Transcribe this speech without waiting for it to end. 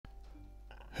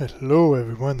Hello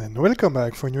everyone and welcome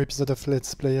back for a new episode of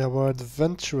Let's Play our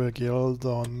Adventure Guild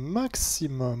on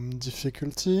maximum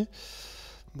difficulty.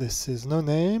 This is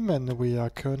NoName and we are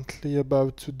currently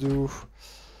about to do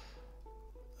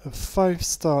a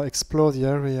 5-star explore the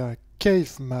area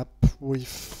cave map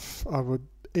with our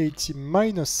 80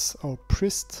 minus our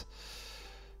priest,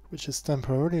 which is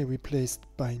temporarily replaced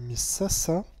by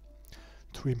Misasa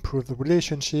to improve the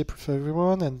relationship with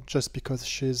everyone, and just because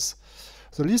she's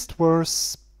the least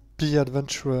worst B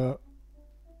adventurer,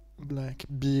 like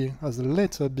B as a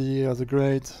letter B as a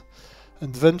grade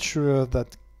adventurer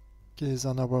that is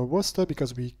on our roster,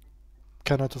 because we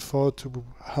cannot afford to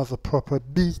have a proper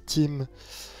B team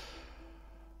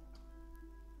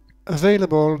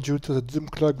available due to the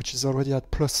Doomclock, which is already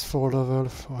at +4 level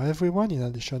for everyone, in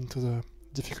addition to the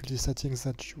difficulty settings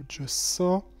that you just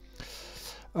saw.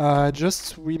 I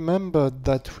just remembered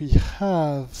that we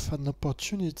have an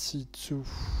opportunity to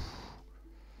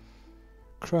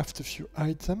craft a few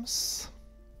items,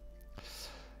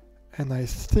 and I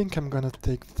think I'm gonna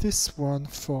take this one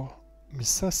for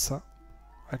Misasa,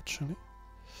 actually,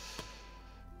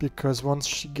 because once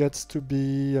she gets to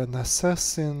be an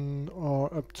assassin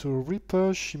or up to a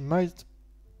reaper, she might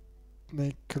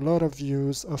make a lot of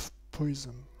use of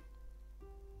poison.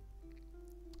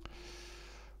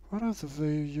 What are the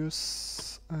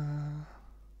various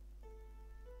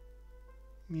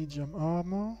medium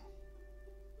armor?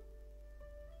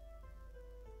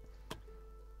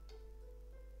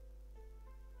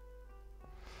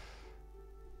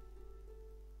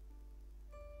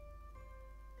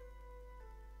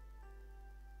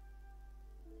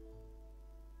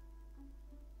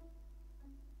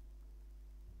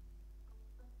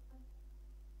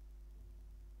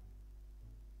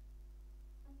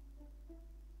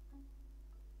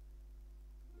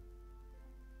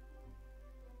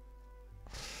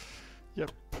 Yep,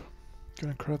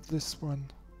 gonna craft this one.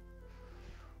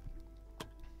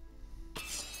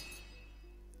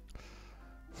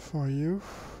 For you.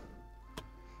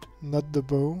 Not the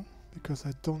bow, because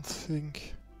I don't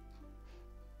think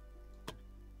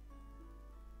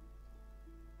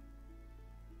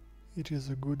it is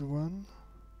a good one.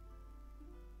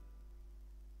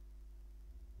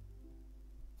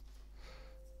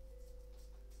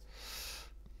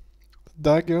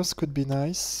 Daggers could be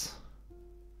nice.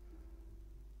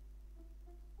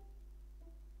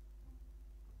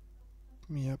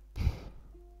 Yep.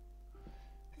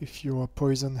 If you are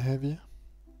poison heavy,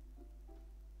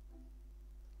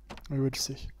 we will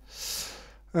see.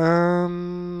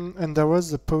 And there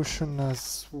was a potion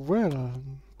as well,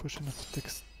 potion of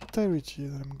dexterity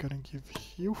that I'm gonna give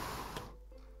you.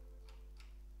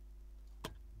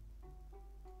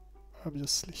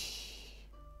 Obviously.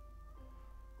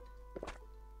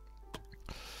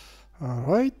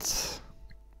 Alright.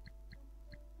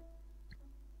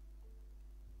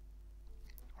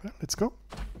 Well, let's go.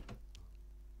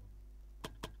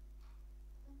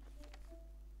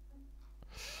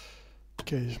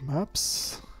 Cave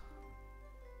maps.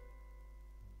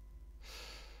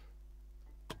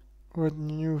 What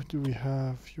new do we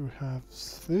have? You have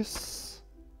this.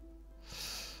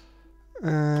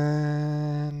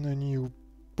 And a new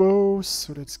bow,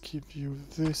 so let's give you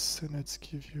this and let's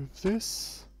give you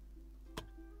this.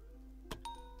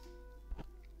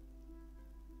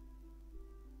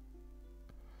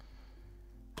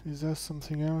 Is there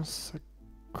something else I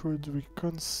could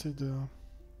reconsider?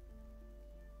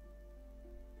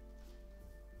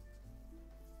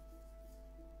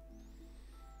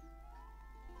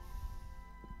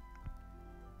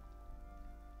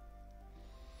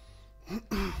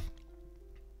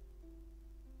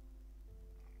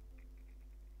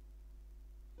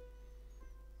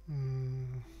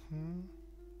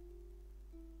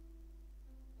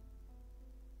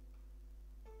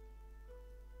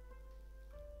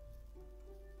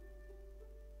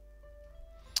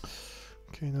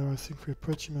 Okay, now I think we're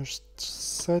pretty much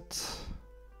set.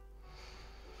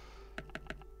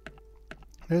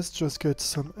 Let's just get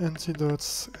some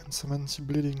antidotes and some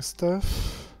anti-bleeding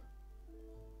stuff.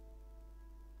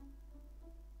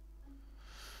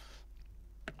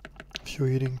 A few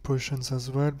healing potions as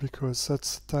well, because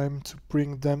that's time to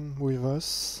bring them with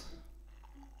us.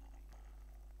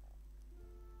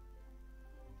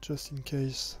 Just in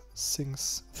case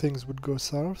things would go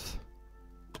south.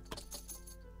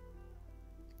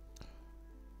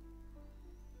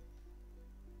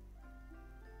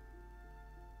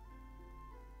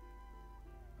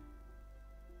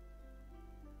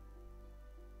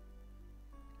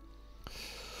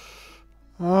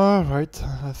 Alright,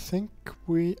 I think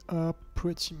we are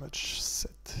pretty much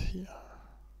set here.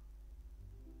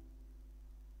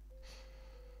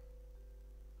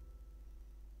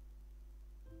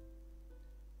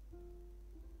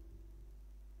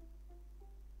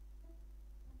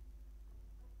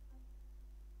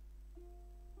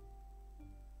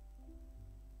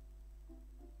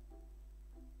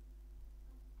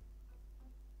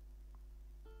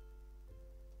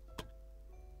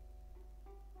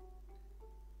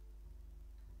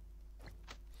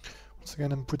 Once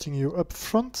again, I'm putting you up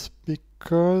front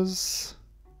because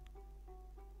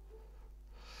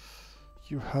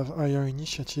you have higher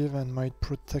initiative and might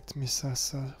protect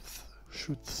Misasa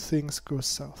should things go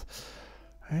south.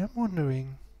 I am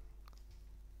wondering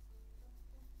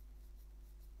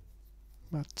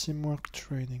about teamwork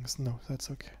trainings. No,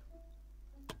 that's okay.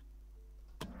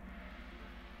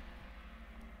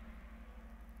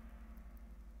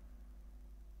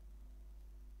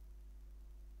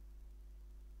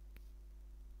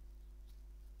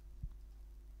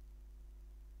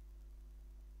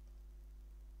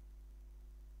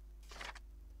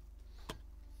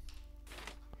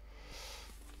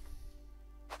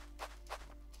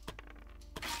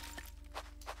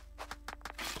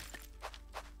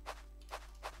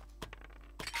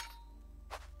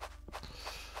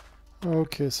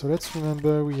 Okay, so let's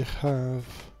remember we have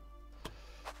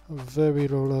a very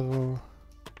low level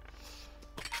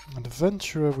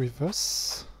adventurer with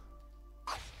us.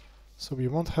 So we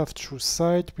won't have true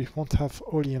sight, we won't have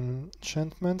all the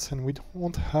enchantments, and we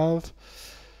won't have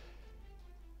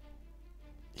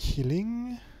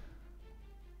healing.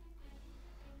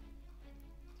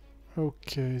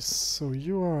 Okay, so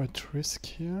you are at risk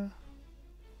here.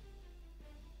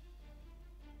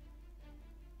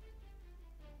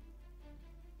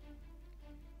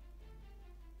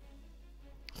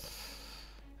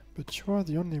 But you are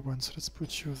the only one, so let's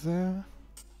put you there.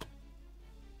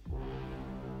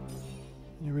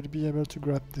 You will be able to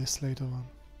grab this later on.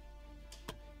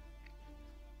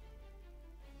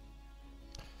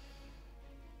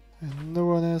 And no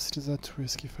one else is at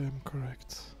risk, if I am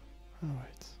correct.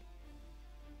 Alright.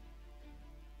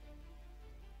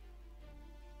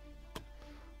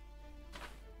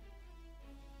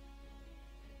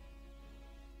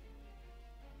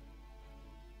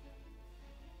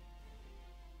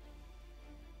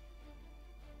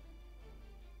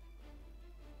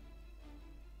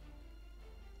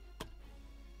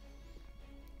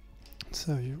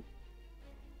 So you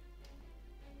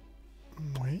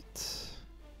wait.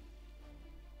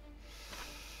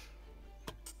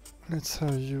 Let's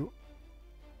have you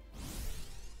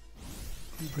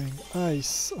bring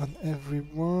ice on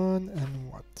everyone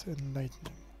and what? And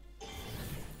lightning.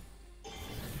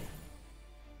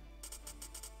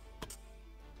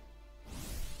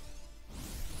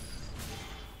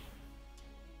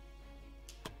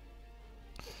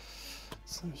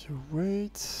 So you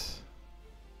wait.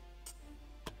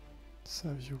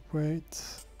 So you wait.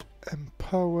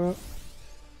 Empower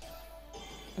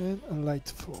and a light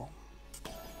form.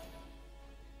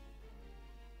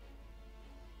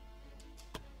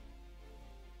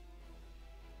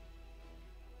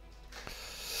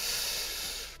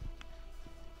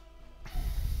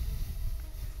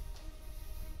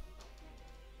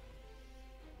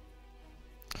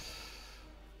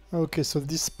 Okay, so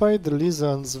despite the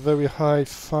lizard's very high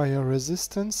fire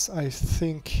resistance, I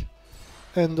think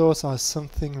Endors are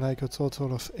something like a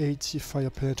total of 80 fire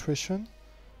penetration.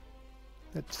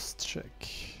 Let's check.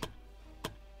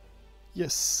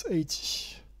 Yes,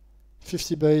 80.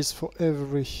 50 base for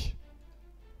every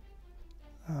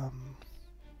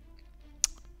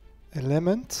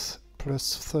element,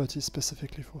 plus 30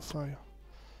 specifically for fire.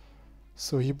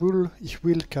 So he will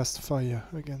cast fire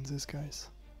against these guys.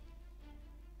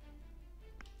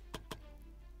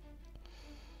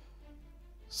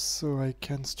 So I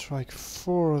can strike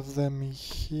 4 of them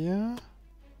here.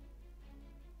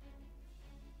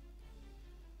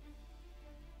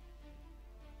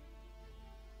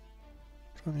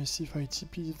 Let me see if I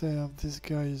TP there. This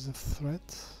guy is a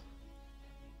threat.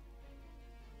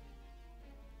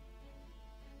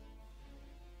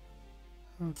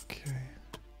 Okay.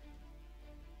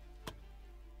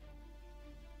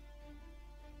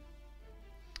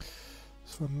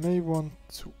 So I may want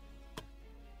to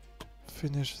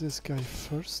finish this guy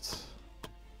first.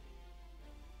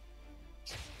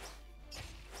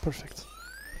 Perfect.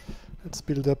 Let's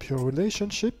build up your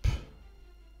relationship.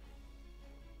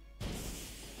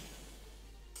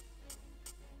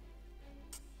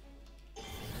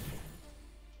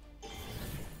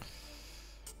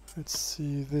 Let's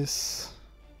see, this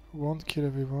won't kill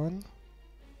everyone.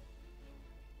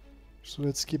 So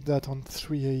let's keep that on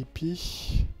 3 AP.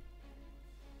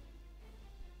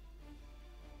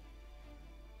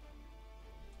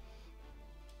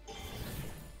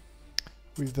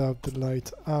 Without the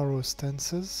light arrow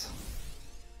stances.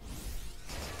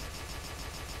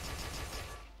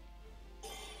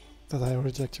 That I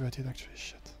already activated actually,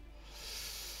 shit.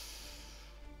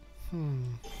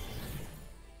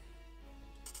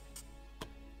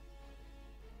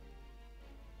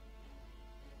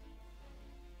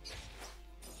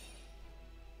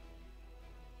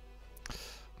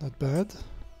 Not bad.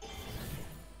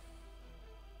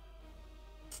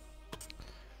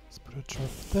 Let's put a drop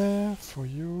there for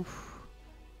you.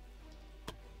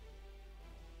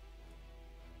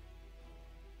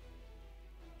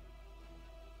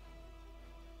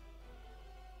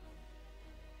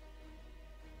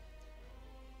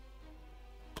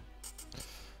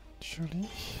 Surely.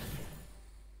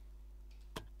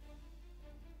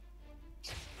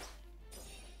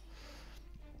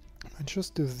 I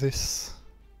just do this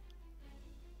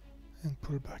and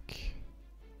pull back.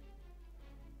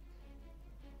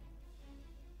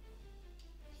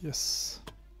 Yes.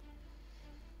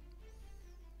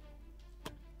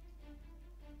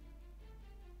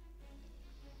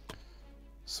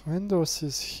 So Endos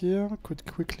is here, could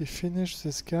quickly finish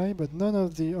this guy, but none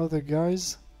of the other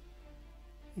guys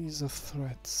is a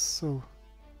threat, so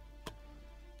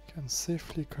can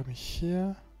safely come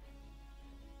here.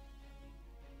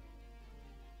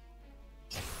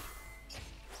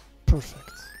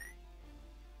 Perfect.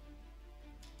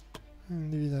 And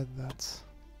leave it at that.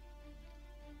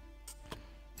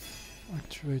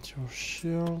 Activate your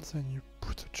shields and you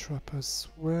put a trap as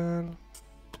well.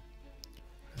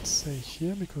 Let's say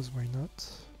here, because why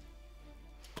not?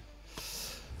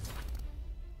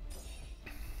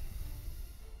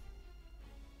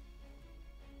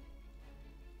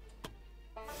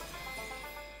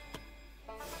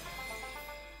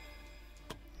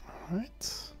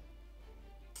 Alright.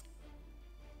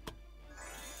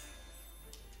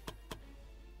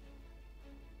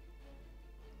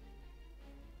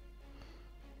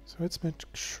 So let's make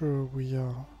sure we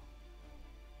are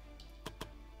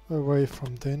away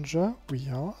from danger. We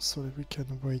are, so that we can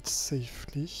wait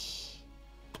safely.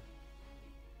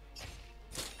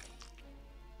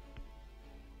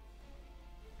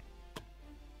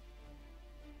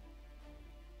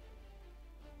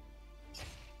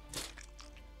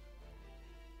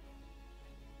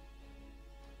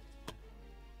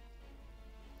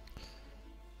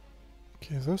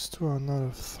 Okay, those two are not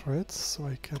a threat, so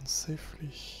I can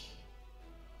safely...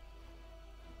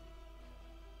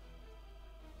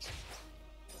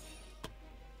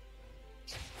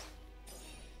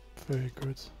 Very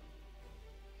good.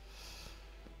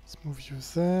 Let's move you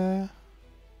there.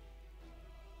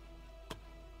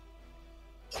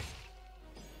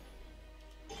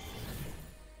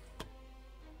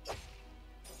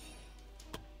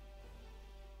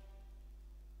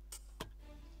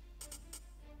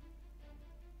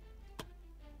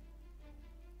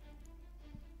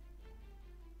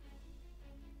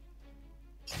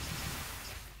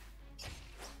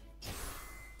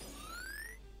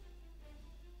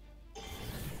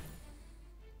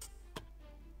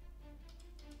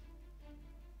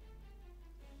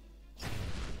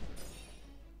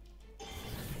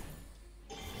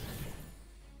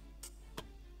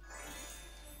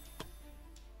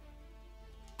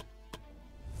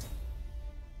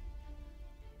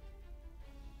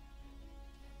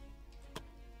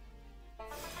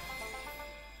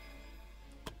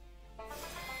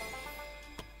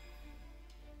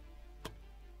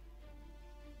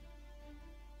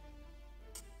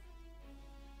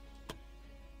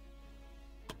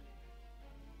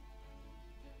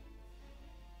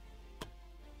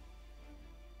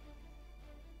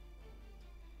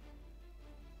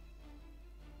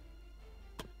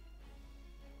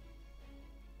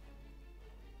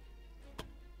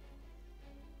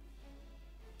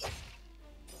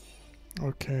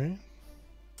 Okay.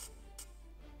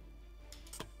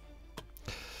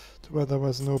 Too bad there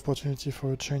was no opportunity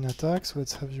for a chain attack, so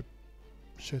let's have you...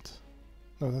 Shit.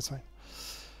 No, that's fine.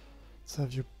 Let's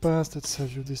have you pass, let's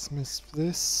have you dismiss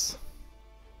this.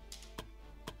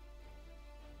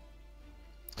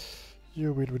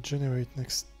 You will regenerate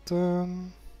next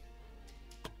turn.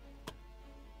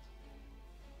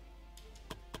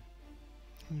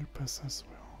 You pass as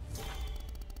well.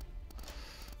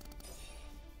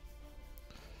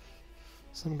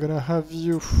 So I'm gonna have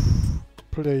you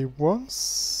play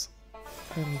once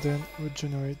and then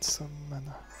regenerate some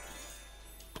mana.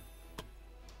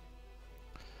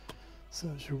 So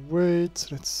have you wait,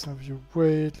 let's have you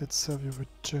wait, let's have you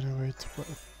regenerate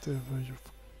whatever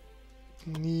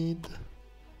you need.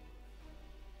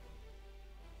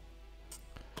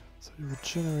 So you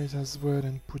regenerate as well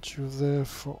and put you there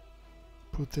for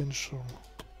potential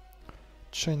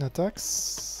chain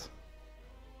attacks.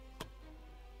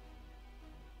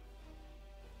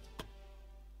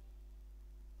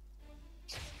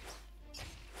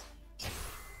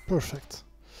 Perfect.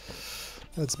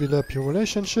 Let's build up your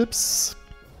relationships.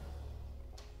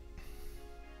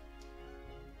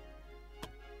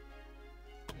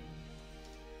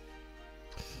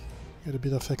 Get a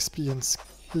bit of XP and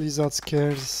lizard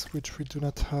scales, which we do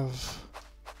not have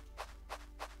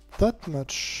that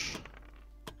much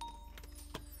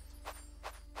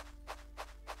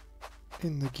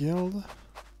in the guild.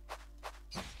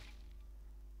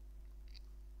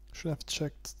 Should have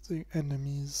checked the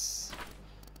enemies.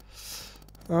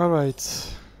 Alright. So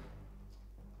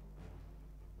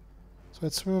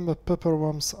let's remember purple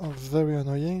worms are very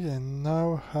annoying and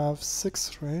now have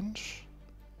 6 range.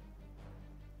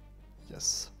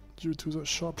 Yes, due to the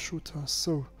sharpshooter.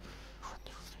 So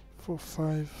 4,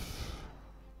 5,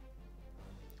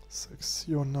 6.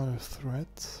 You're not a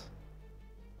threat.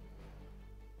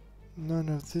 None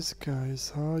of these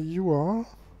guys are. You are.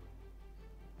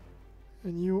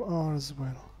 And you are as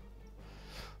well.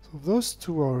 So those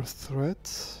two are a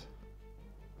threat.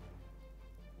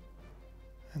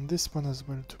 And this one as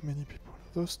well, too many people.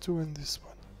 Those two and this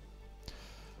one.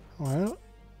 Well,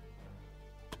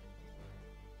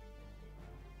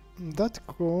 that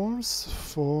calls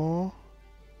for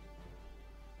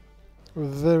a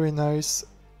very nice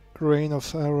rain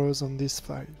of arrows on these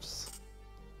 5s.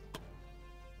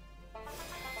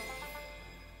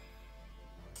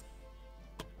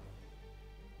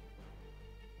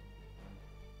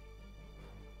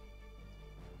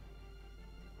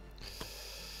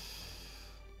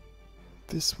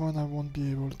 This one I won't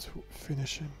be able to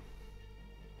finish him.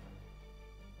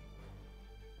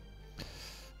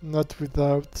 Not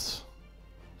without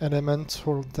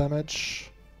elemental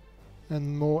damage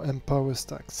and more empower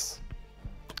stacks.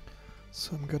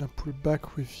 So I'm gonna pull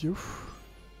back with you.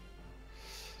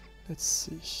 Let's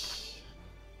see.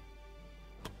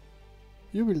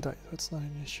 You will die, that's not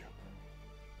an issue.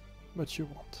 But you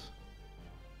won't.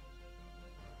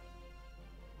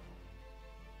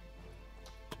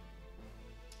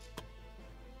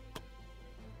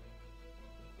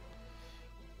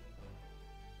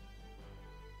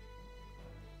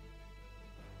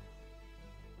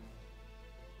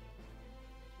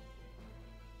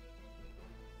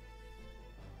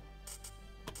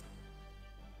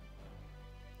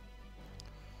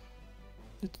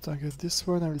 Need to target this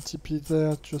one. I will TP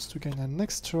there just to gain an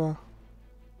extra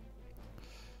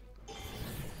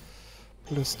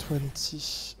plus 20,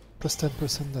 plus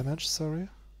 10% damage, sorry.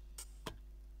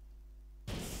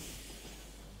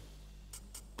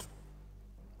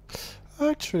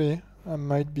 Actually, I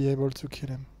might be able to kill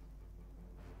him.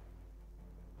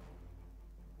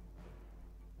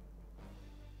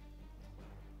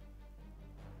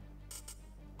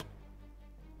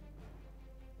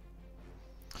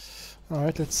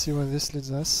 Alright, let's see where this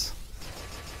leads us.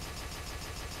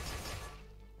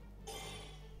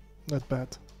 Not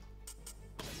bad.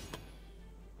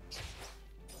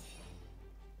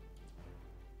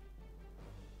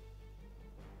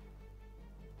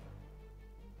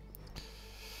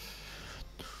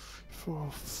 Four,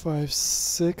 5,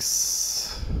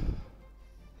 6.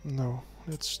 No,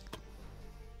 let's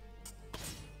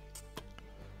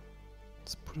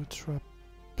put a trap.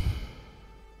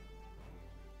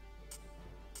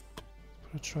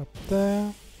 Put a trap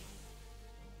there.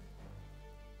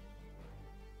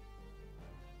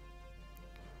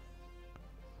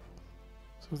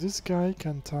 So this guy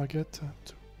can target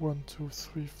 1, 2,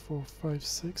 3, 4, 5,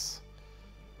 6.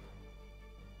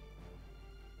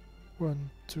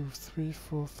 1, 2, 3,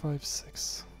 4, 5,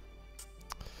 6.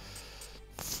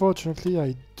 Fortunately,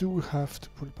 I do have to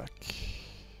pull back.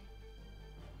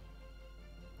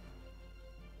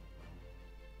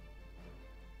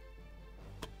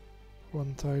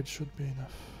 One tile should be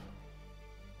enough.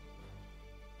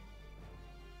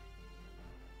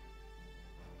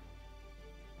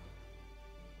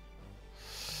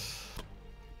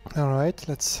 Alright,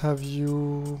 let's have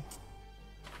you...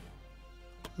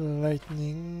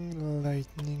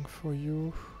 Lightning for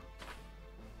you.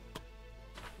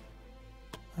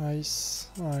 Ice,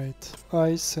 alright,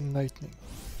 ice and lightning.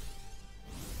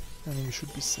 And you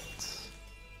should be set.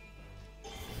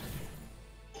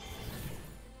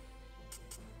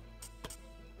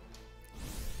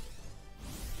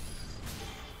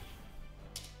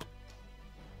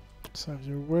 Let's have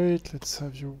you wait, let's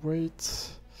have you wait.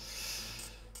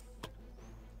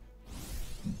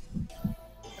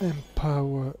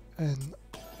 Empower and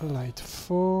light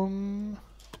form,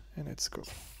 and let's go.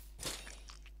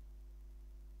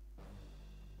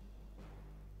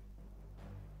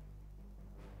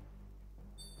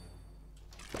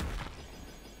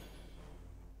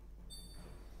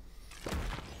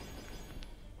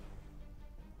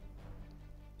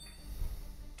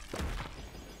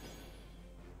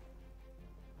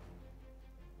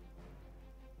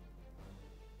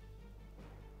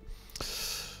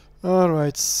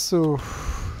 Alright, so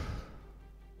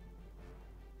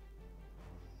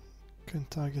Can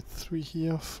target 3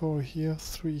 here, 4 here,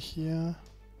 3 here,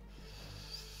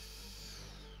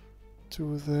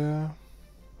 2 there.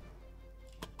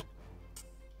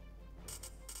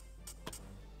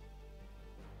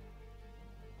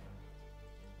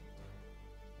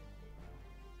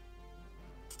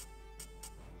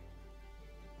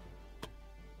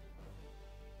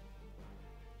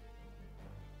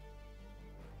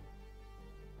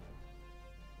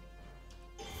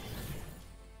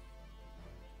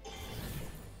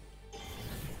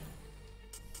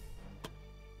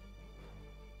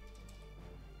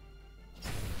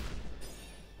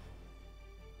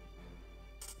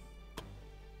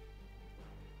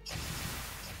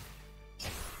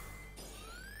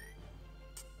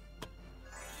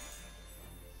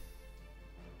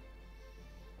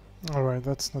 Alright,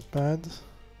 that's not bad.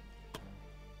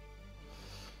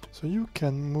 So you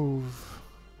can move.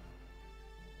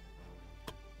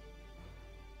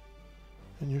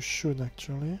 And you should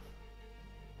actually.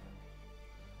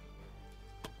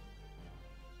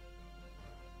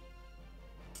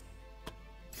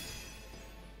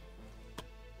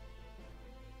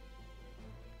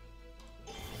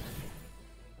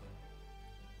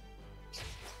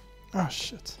 Ah,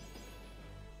 shit.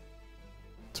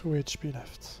 2 HP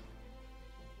left.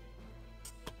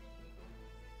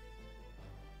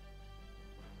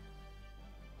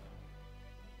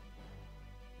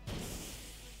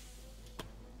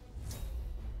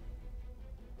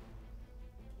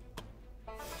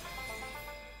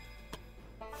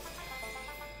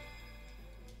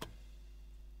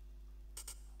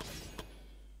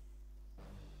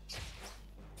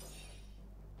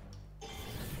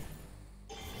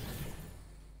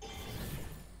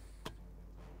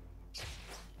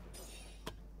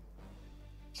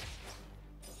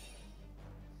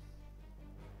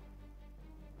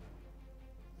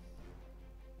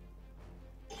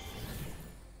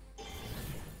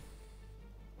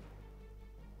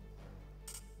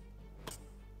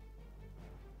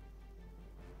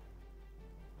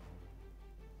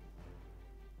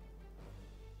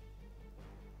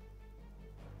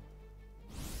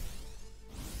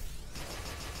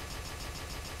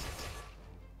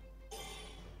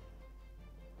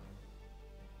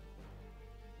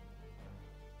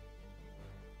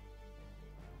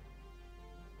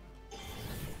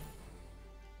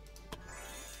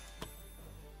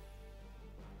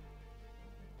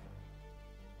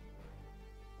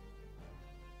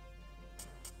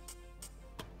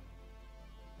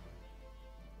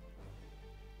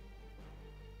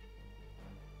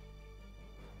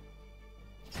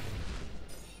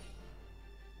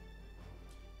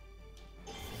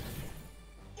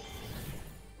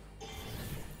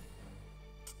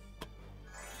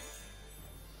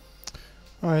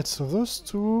 Alright, so those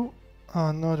two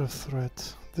are not a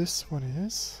threat. This one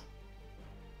is.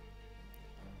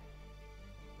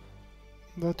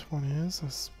 That one is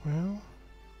as well.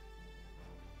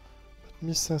 But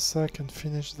Misasa can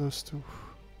finish those two.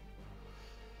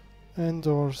 And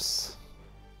doors.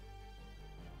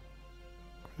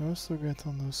 Could also get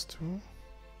on those two.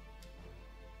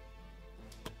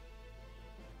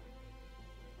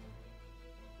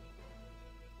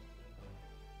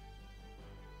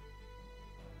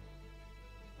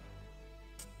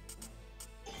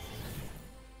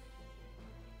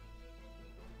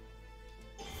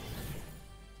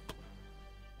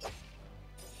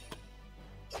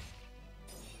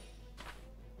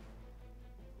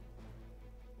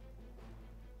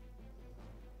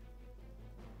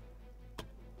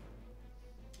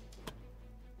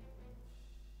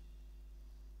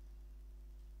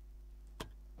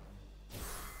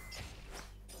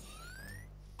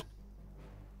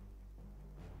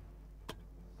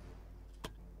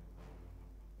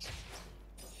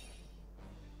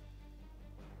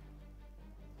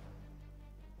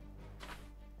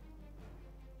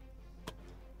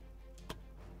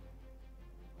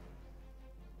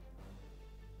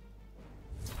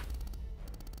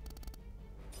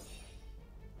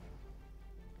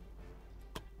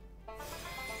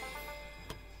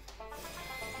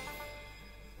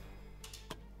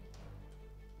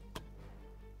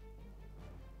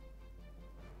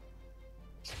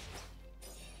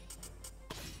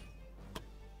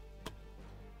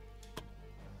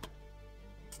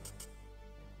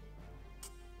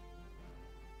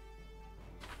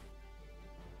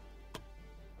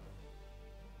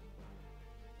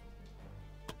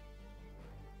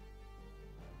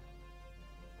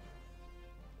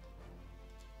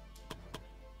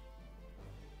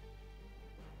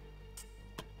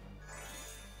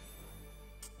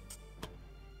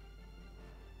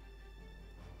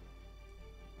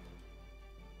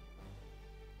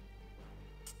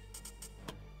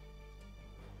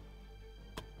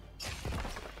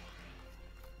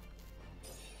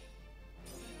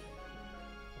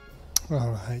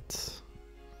 Alright.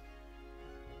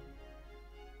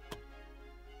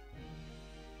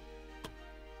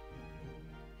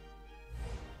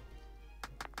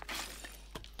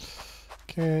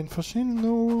 Okay, unfortunately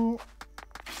no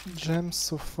gems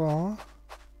so far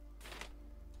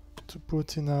to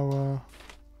put in our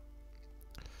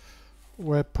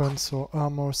weapons or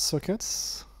armor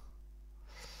sockets.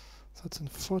 That's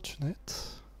unfortunate.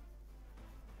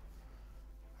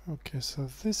 Okay, so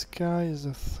this guy is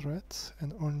a threat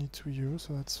and only to you,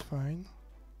 so that's fine.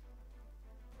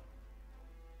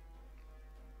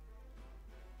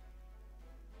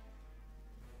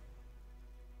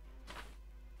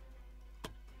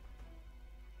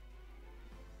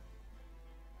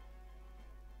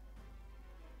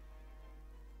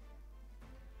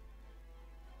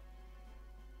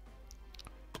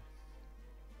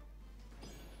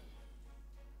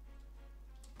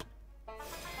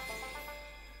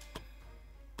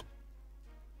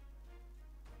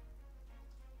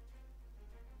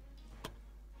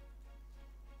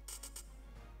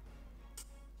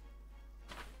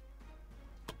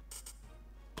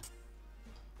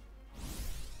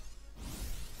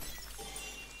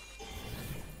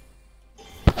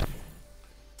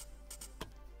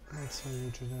 So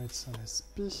you generate some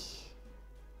SP.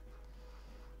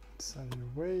 So you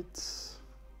wait. So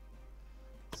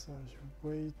you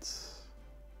wait.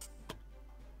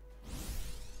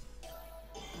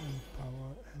 And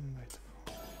power and nightfall.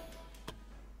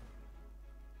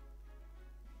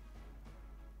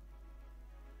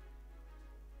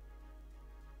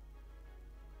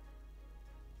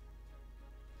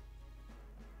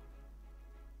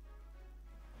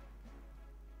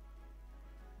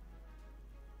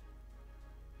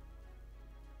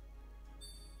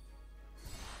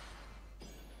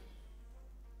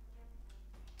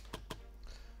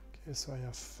 Okay, so I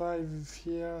have 5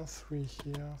 here, 3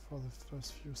 here for the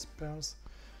first few spells.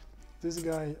 This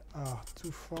guy are too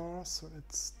far, so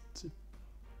let's TP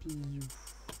you.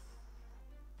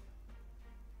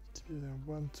 TP there,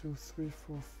 1, 2, 3,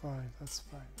 4, 5, that's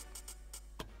fine.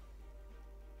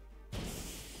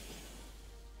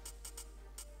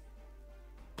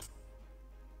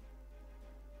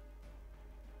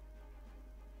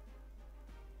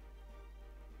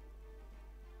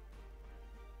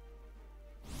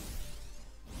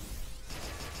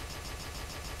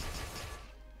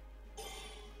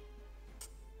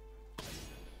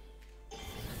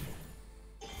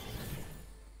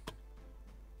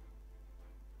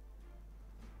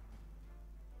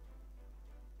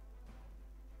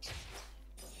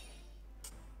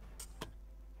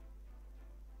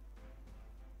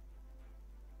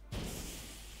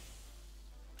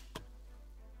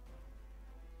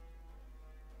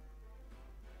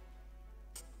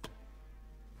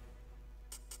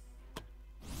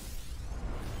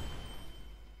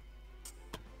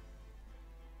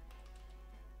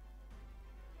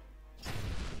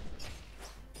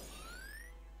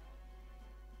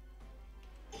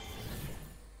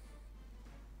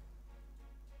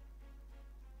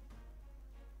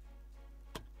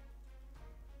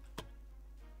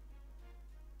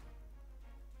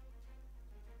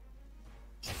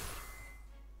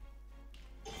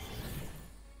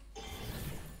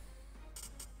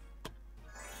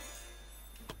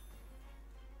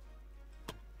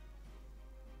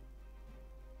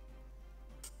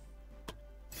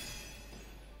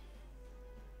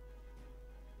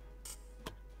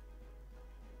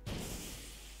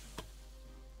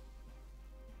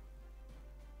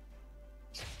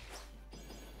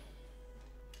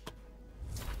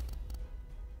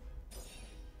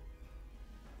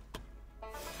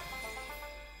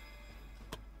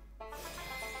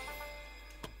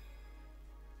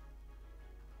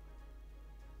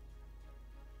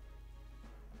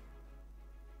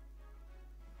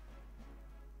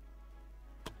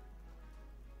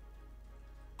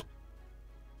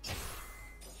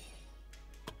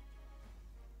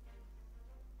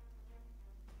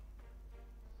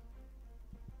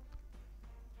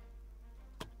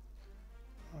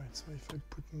 Alright, so if I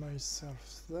put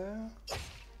myself there.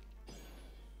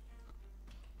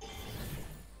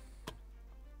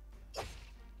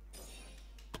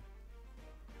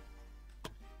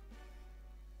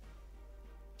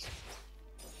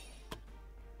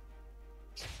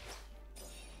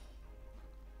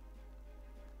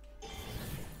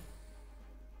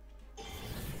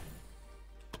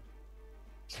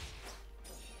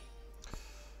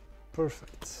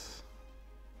 Perfect.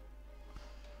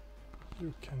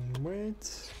 You can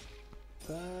wait,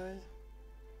 die,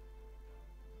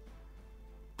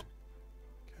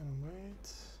 can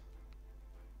wait.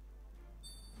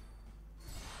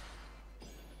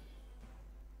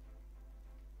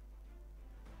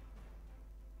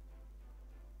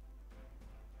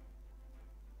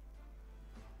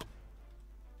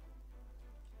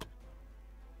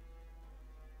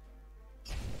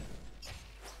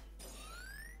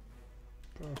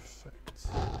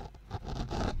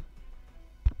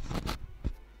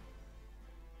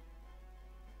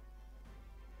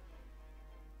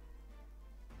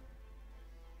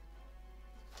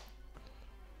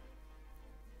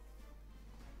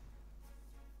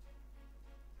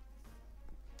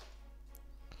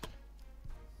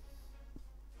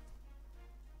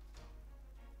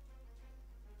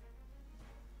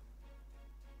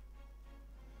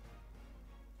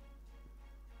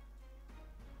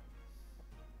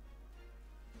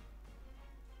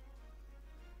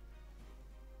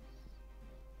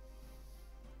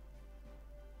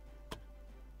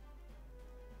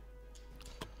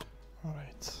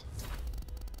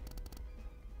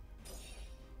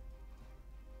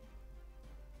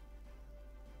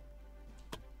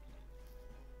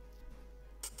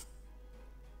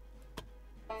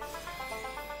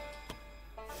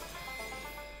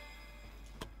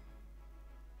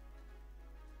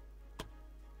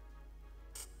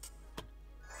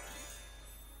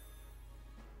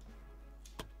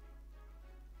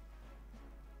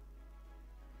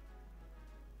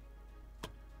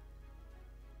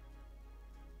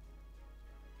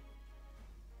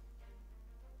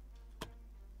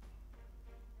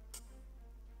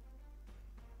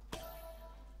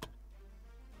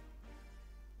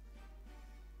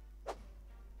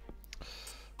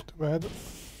 bad.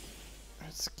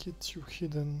 Let's get you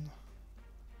hidden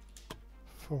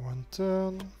for one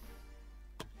turn.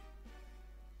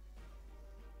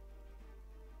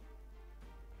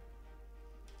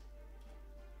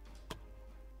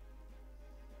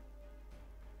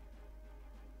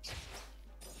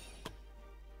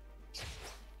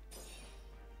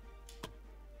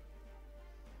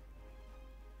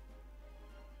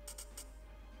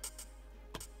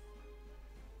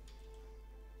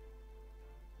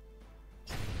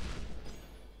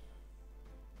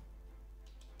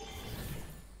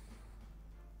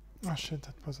 Oh shit,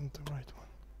 that wasn't the right one.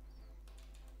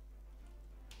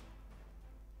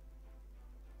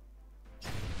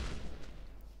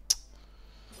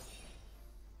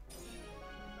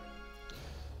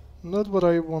 Not what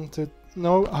I wanted,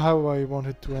 no, how I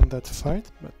wanted to end that fight,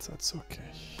 but that's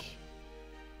okay.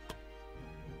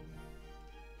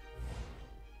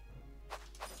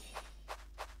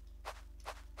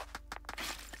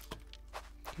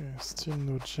 Okay, still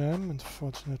no gem,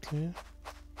 unfortunately.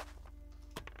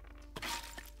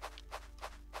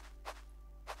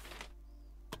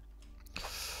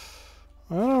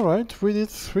 Alright, we did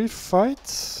 3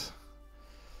 fights,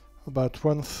 about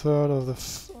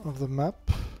 1/3 of the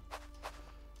map,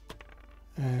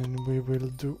 and we will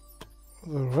do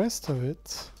the rest of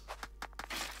it.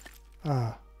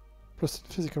 Plus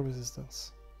physical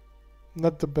resistance.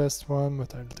 Not the best one,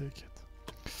 but I'll take it.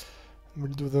 And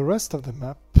we'll do the rest of the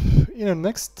map in the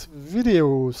next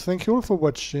video. Thank you all for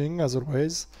watching, as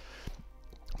always.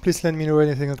 Please let me know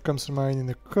anything that comes to mind in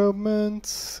the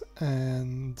comments,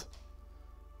 and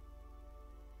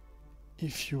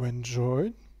if you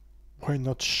enjoyed, why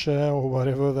not share or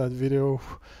whatever that video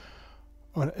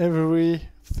on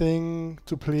everything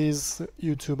to please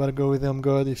YouTube algorithm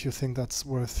God if you think that's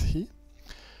worth it.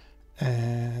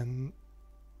 And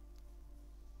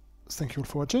thank you all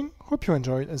for watching, hope you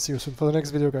enjoyed, and see you soon for the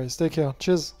next video, guys. Take care,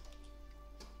 cheers.